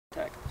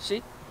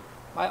See,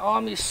 my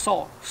arm is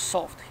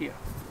soft here.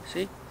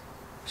 See,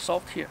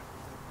 soft here.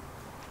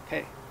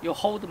 Okay, you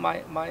hold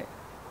my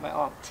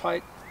arm.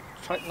 Try.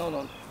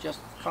 No, just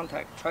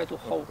contact. Try to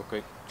hold.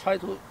 Okay. Try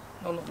to.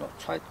 No.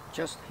 Try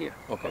just here.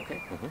 Okay.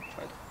 Okay.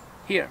 Try to,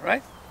 here,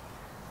 right?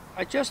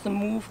 I just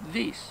move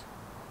this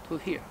to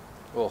here.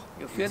 Oh,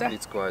 you feel that?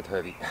 It's quite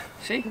heavy.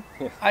 See,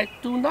 I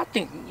do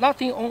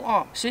nothing on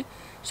arm. See,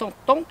 so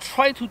don't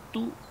try to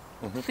do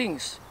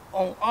things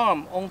on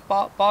arm, on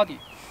body.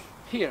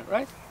 Here,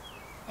 right?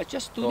 I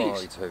just do this.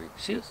 Oh, it's heavy.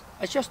 See, yes.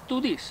 I just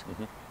do this.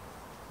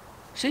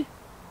 See?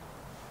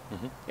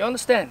 You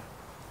understand?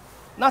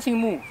 Nothing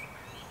move.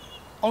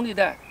 Only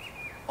that.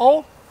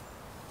 Or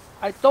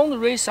I don't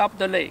raise up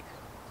the leg.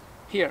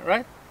 Here,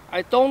 right?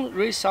 I don't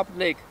raise up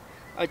leg.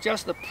 I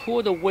just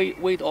pull the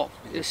weight off.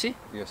 You see?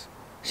 Yes.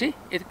 See?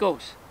 It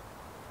goes.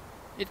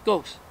 It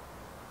goes.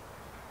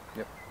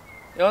 Yep.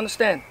 You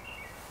understand?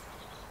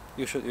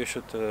 You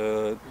should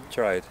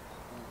try it.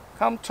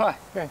 Come try.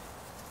 Okay.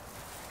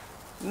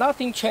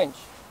 Nothing change.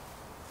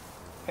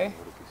 Okay?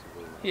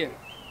 Here.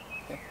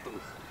 Okay.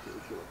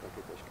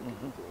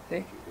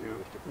 See?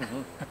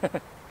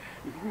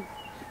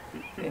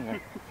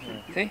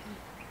 See?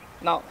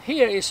 Now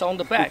here is on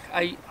the back.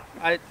 I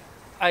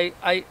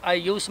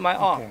use my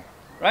arm,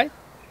 right?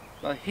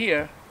 But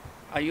here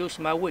I use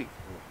my weight.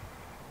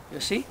 You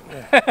see?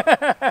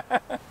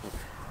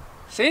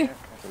 See? I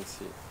can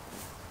see.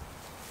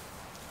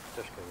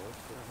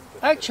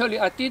 Actually,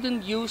 I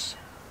didn't use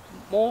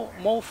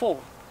more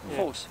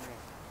force.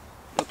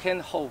 You can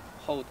hold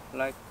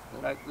like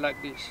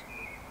this.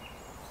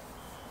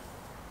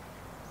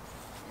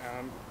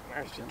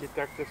 Ještě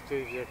takto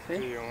stojíš, jak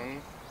stojí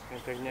on,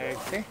 tak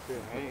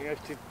neexistuje.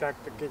 Ještě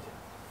takto, keď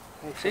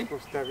se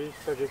postavíš,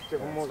 tak ještě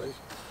ho můžeš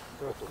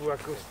trošku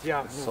jako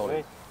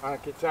stiahnout. Ale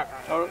keď se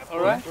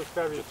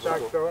postavíš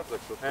takto,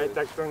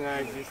 tak to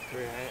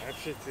neexistuje. A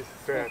všichni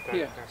stojí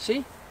Here, takto.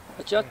 see?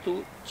 I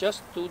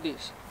just do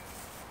this.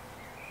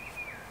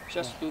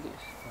 Just do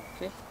this.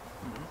 See?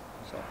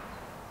 So.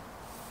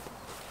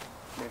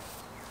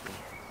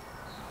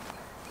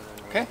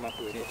 Okay?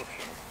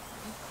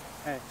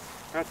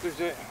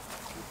 Protože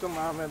to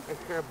máme bez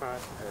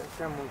chrbát,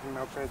 tam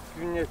můžeme opět,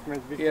 tu nesme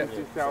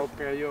zvyknutí se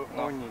opět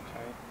o nic.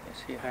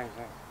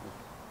 Takže.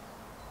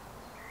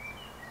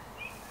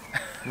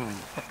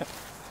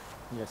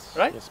 Yes.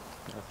 Right? Yes.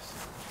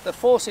 The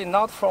force is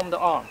not from the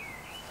arm,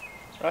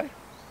 right?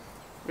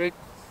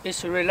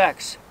 It's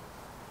relaxed.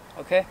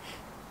 Okay?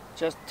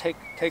 Just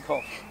take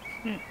off.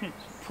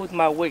 Put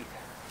my weight.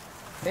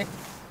 Okay?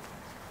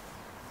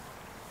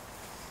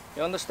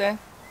 You understand?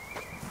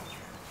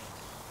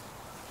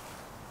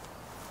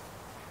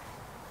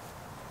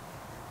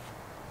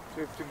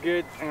 To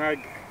get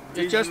like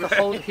You just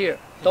hold here.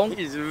 Don't.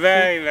 It's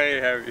very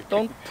heavy.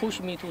 Don't push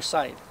me to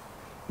side.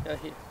 Yeah,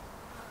 here.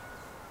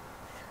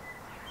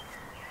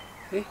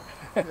 See?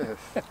 Yes.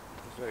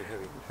 It's very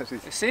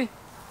heavy. You see?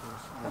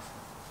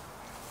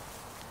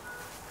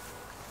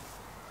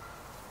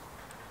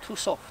 Too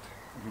soft.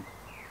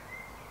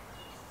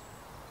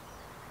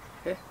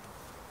 Okay?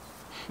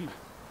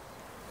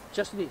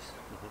 Just this.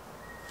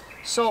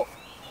 So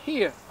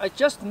here, I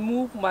just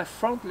move my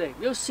front leg.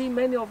 You see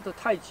many of the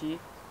Tai Chi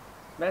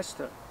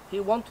master, he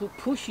want to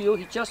push you,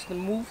 he just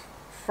move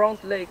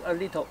front leg a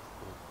little.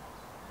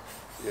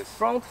 Yes.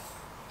 Front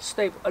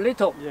step a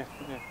little. Yeah.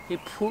 He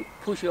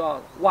push you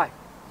out. Why?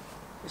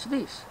 It's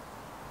this.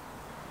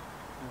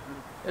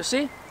 You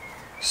see?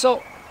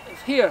 So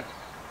here,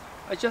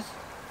 I just,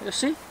 you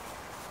see?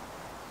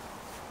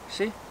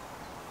 See?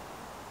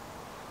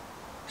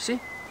 See?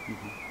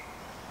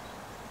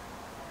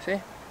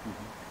 See?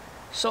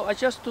 So I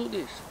just do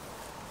this.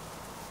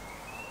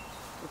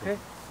 Okay?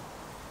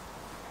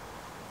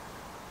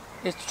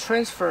 It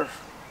transfers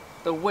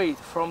the weight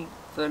from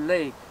the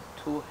leg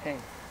to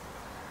hand.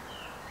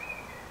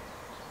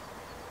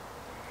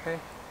 Okay?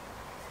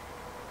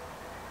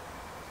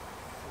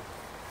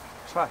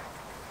 Try.